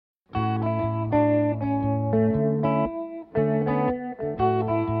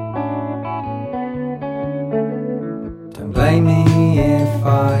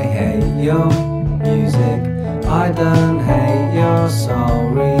your music. I don't hate your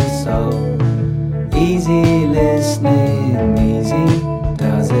sorry soul. Easy listening, easy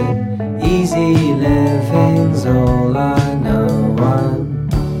does it. Easy living's all I know. I'm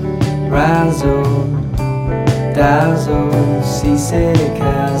razzled, dazzled, seasick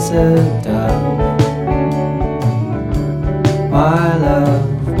as a dove. My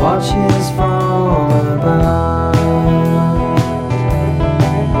love watches from above.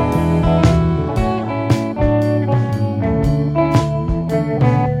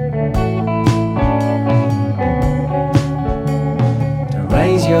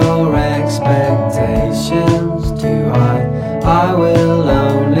 Raise your expectations too high, I will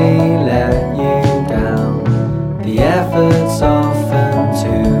only let you down. The effort's often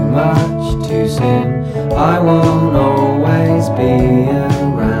too much too soon, I won't